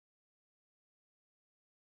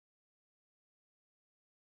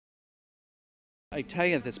I tell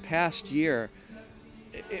you, this past year,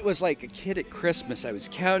 it was like a kid at Christmas. I was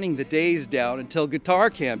counting the days down until guitar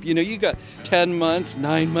camp. You know, you got 10 months,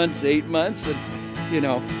 9 months, 8 months, and, you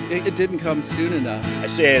know, it didn't come soon enough. I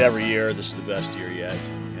say it every year, this is the best year yet.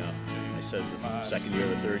 You know, I said the second year,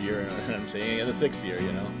 the third year, and I'm saying it in the sixth year,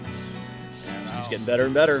 you know. And it keeps getting better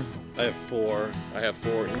and better. I have four.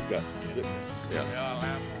 He's got 6.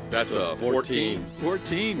 Yeah. That's 14.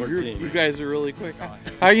 14. You guys are really quick.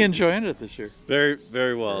 How are you enjoying it this year? Very,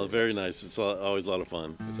 very well. Very nice. It's always a lot of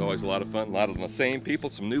fun. It's always a lot of fun. A lot of the same people,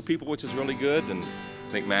 some new people, which is really good. And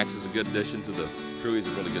I think Max is a good addition to the crew. He's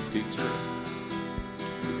a really good teacher.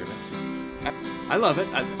 I love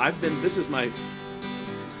it. This is my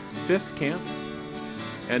 5th camp,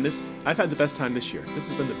 and I've had the best time this year. This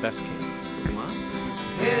has been the best camp for me.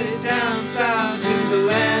 Headed down south to the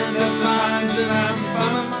land of pines, and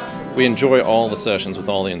I'm We enjoy all the sessions with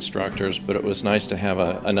all the instructors, but it was nice to have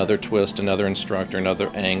another twist, another instructor, another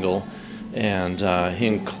angle, and he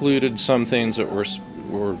included some things that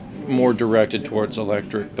were more directed towards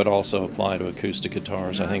electric, but also apply to acoustic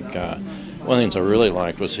guitars. I think one of the things I really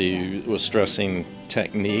liked was he was stressing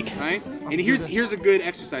technique. Right, and here's a good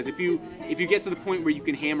exercise. If you get to the point where you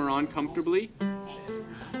can hammer on comfortably.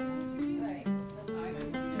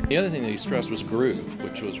 The other thing that he stressed was groove,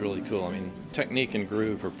 which was really cool. I mean, technique and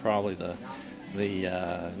groove are probably the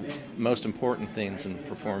most important things in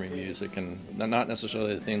performing music, and not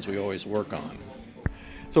necessarily the things we always work on.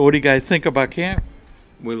 So what do you guys think about camp?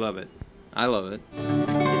 We love it. I love it.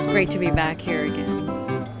 It's great to be back here again.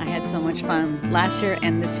 I had so much fun last year,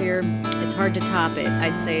 and this year it's hard to top it.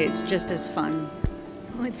 I'd say it's just as fun.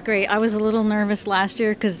 Oh, it's great. I was a little nervous last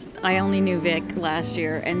year because I only knew Vic last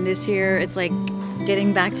year, and this year it's like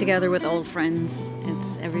getting back together with old friends.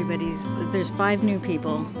 There's 5 new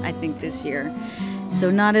people, I think, this year.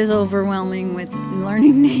 So not as overwhelming with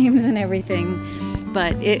learning names and everything,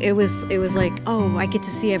 but it was like, oh, I get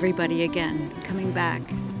to see everybody again, coming back.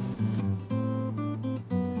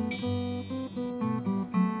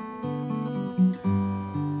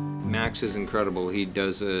 Max is incredible. He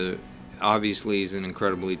does obviously he's an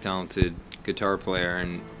incredibly talented guitar player,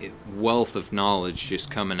 and wealth of knowledge just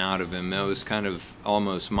coming out of him. It was kind of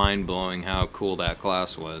almost mind-blowing how cool that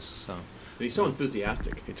class was. So. But he's so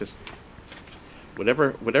enthusiastic. It just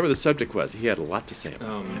whatever the subject was, he had a lot to say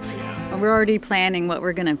about it. We're already planning what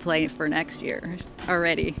we're going to play for next year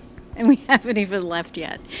already, and we haven't even left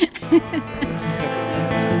yet.